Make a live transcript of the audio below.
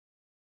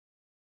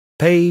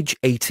Page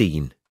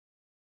 18.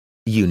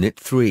 Unit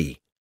 3.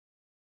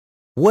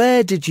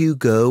 Where did you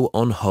go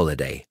on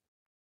holiday?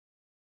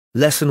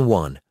 Lesson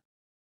 1.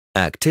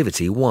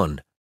 Activity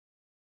 1.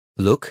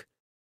 Look,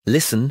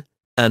 listen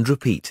and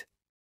repeat.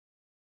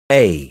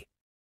 A.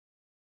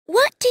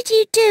 What did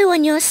you do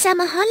on your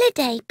summer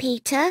holiday,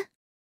 Peter?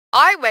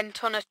 I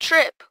went on a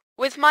trip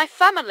with my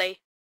family.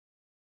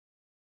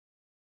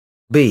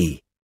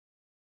 B.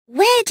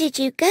 Where did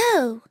you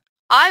go?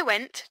 I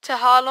went to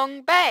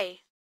Halong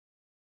Bay.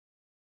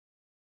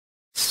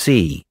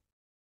 C.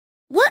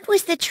 What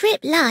was the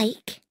trip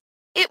like?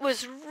 It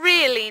was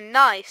really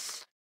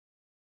nice.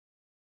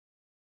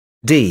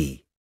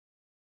 D.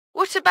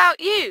 What about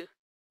you?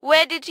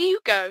 Where did you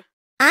go?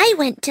 I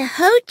went to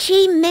Ho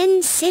Chi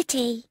Minh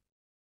City.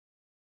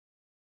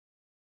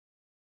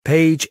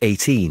 Page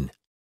 18.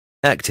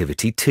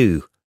 Activity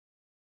 2.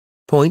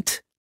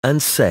 Point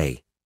and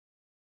say.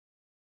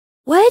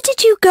 Where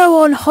did you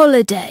go on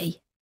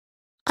holiday?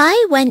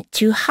 I went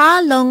to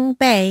Halong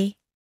Bay.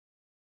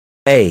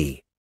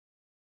 A.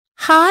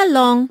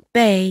 Halong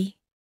Bay.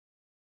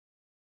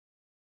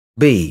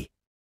 B.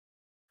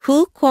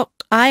 Phú Quốc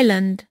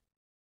Island.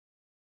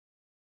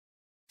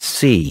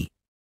 C.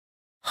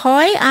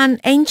 Hoi An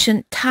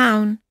ancient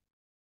town.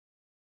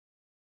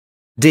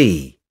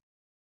 D.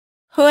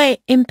 Hue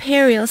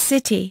Imperial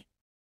City.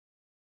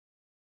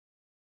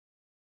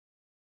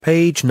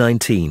 Page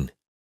 19.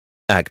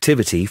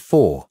 Activity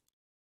 4.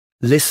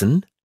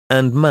 Listen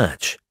and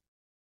match.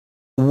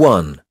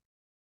 1.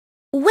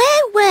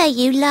 Where were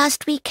you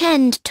last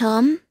weekend,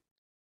 Tom?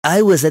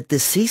 I was at the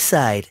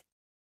seaside.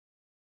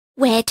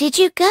 Where did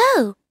you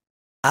go?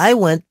 I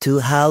went to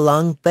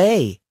Halong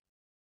Bay.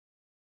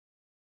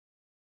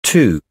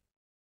 2.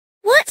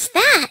 What's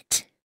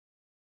that?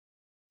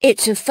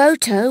 It's a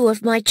photo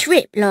of my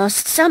trip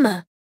last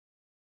summer.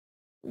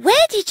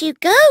 Where did you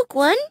go,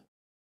 Gwen?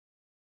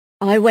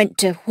 I went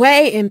to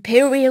Hue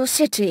Imperial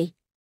City.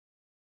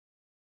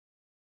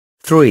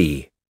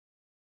 3.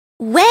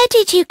 Where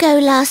did you go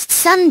last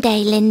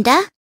Sunday,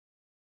 Linda?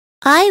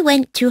 I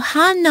went to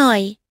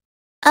Hanoi.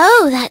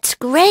 Oh, that's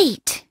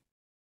great.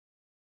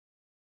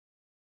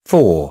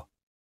 4.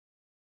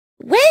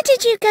 Where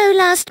did you go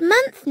last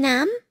month,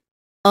 Nam?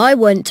 I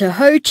went to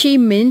Ho Chi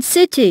Minh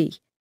City.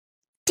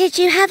 Did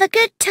you have a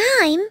good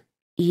time?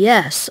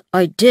 Yes,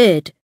 I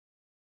did.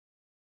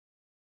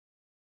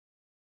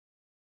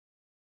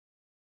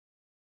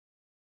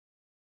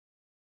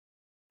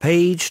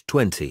 Page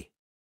 20.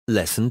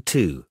 Lesson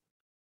 2.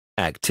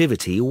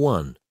 Activity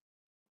 1.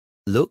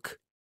 Look,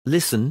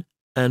 listen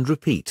and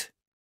repeat.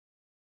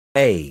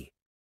 A.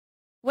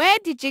 Where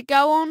did you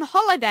go on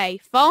holiday,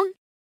 Phong?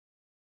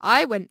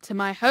 I went to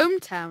my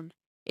hometown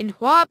in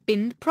Hoa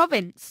Binh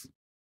province.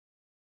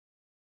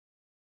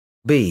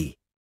 B.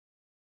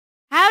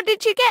 How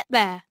did you get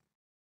there?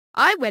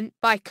 I went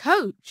by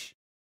coach.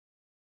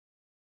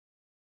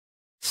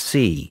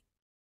 C.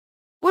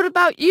 What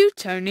about you,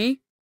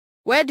 Tony?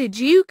 Where did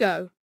you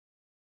go?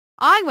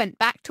 I went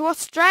back to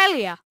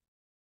Australia.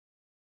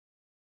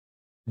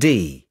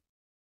 D.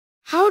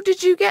 How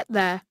did you get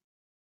there?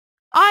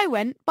 I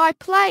went by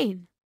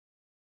plane.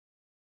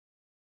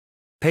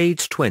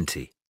 Page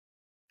 20.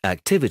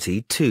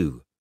 Activity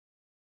 2.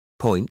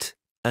 Point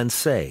and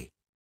say.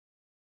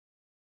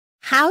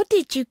 How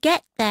did you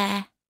get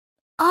there?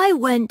 I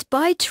went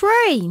by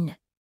train.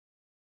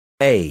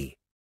 A.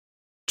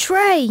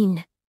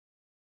 Train.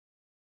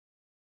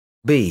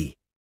 B.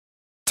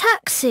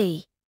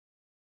 Taxi.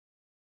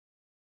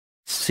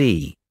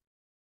 C.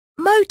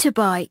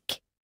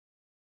 Motorbike.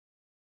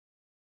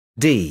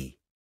 D.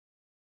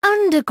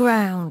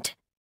 Underground.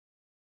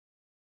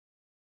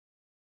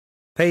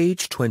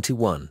 Page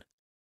 21.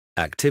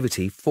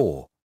 Activity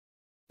 4.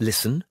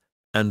 Listen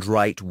and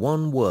write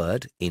one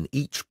word in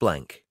each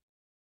blank.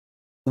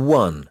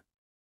 1.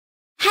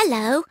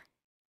 Hello,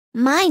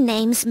 my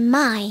name's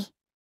Mai.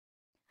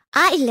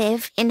 I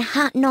live in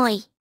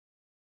Hanoi,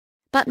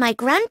 but my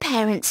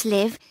grandparents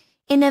live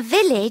in a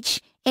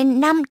village in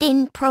Nam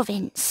Dinh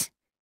province.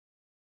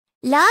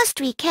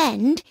 Last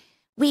weekend,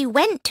 we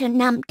went to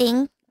Nam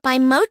Dinh by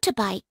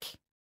motorbike.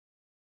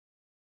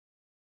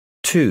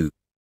 2.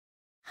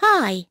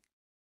 Hi,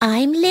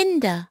 I'm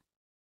Linda.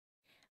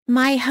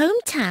 My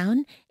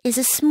hometown is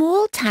a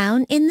small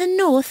town in the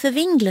north of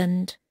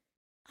England.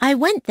 I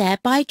went there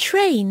by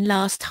train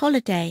last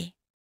holiday.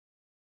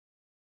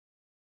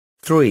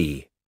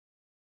 3.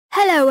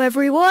 Hello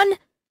everyone.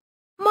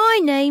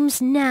 My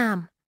name's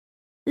Nam.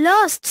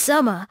 Last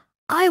summer,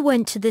 I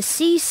went to the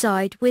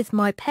seaside with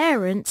my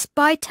parents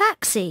by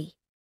taxi.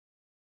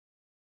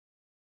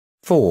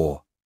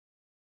 4.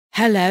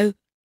 Hello,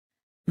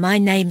 my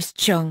name's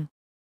Chung.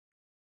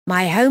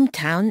 My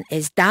hometown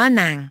is Da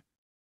Nang.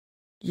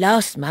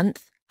 Last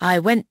month I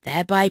went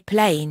there by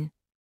plane.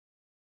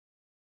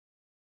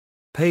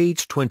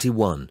 Page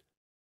 21.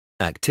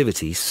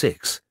 Activity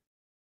 6.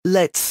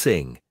 Let's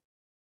sing.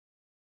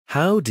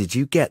 How did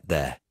you get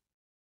there?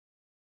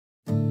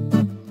 I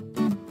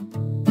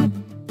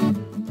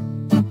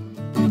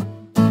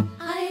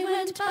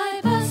went by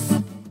bus.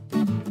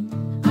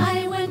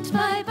 I went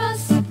by bus.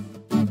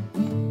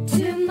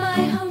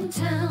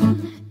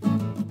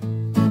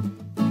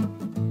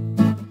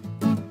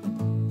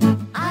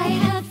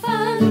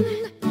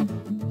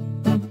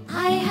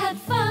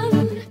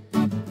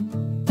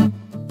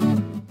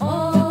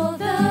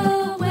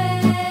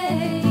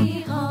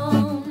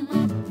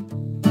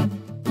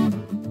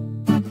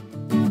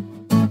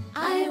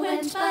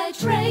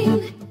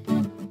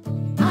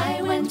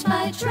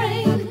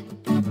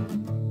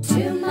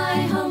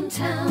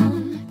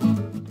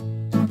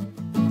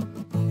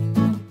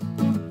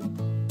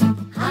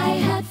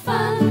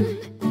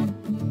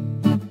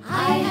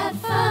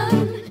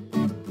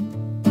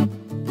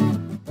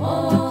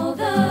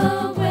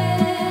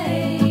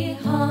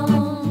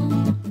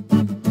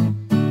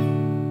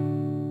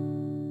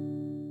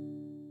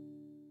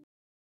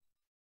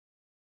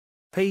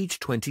 Page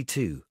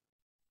 22.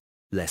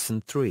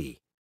 Lesson 3.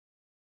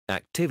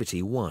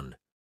 Activity 1.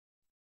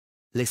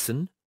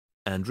 Listen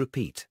and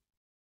repeat.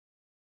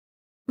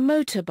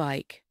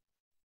 Motorbike.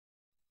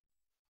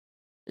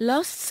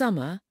 Last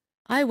summer,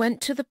 I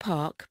went to the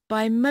park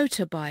by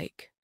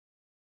motorbike.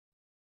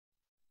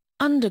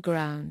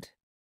 Underground.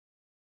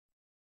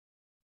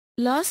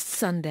 Last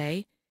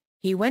Sunday,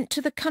 he went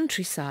to the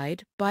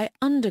countryside by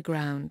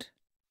underground.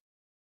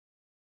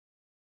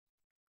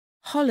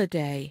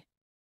 Holiday.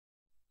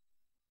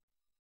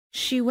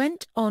 She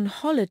went on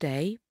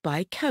holiday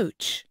by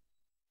coach.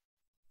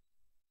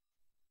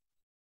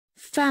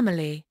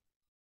 Family.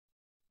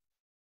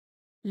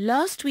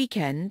 Last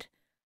weekend,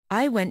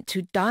 I went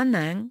to Da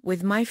Nang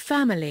with my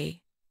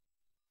family.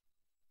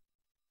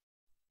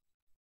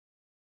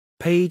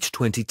 Page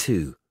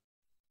 22.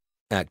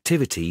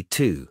 Activity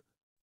 2.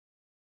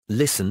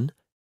 Listen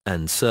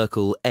and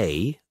circle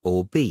A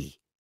or B.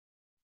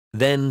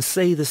 Then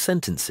say the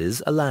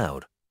sentences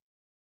aloud.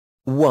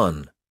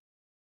 1.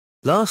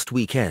 Last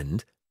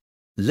weekend,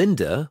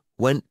 Linda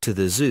went to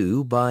the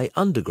zoo by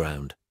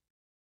underground.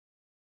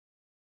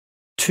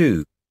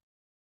 2.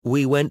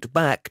 We went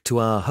back to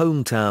our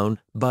hometown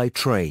by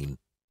train.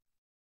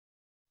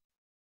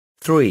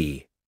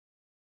 3.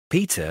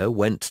 Peter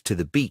went to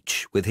the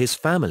beach with his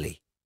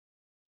family.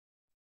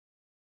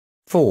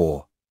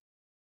 4.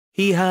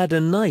 He had a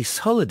nice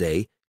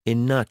holiday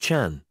in Nha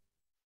Trang.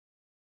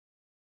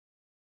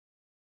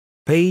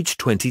 Page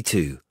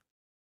 22.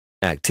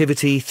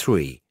 Activity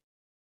 3.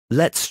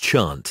 Let's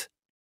chant.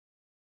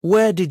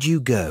 Where did you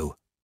go?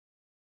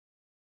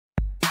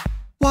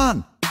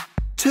 1,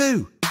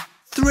 2,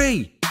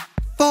 3,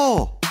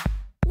 4.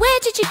 Where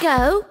did you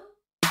go?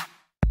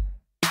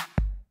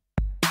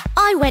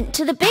 I went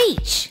to the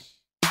beach.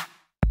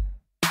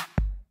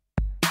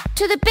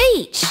 To the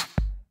beach.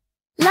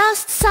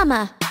 Last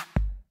summer.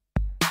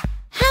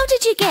 How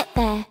did you get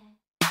there?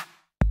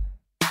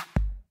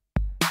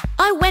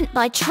 I went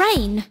by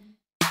train.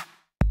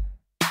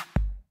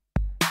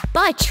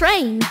 By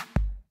train.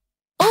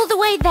 All the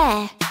way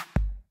there.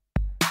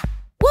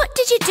 What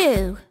did you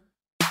do?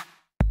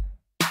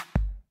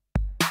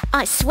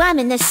 I swam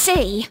in the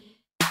sea.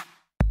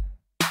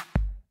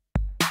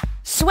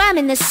 Swam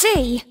in the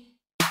sea.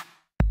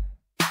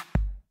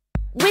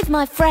 With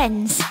my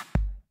friends.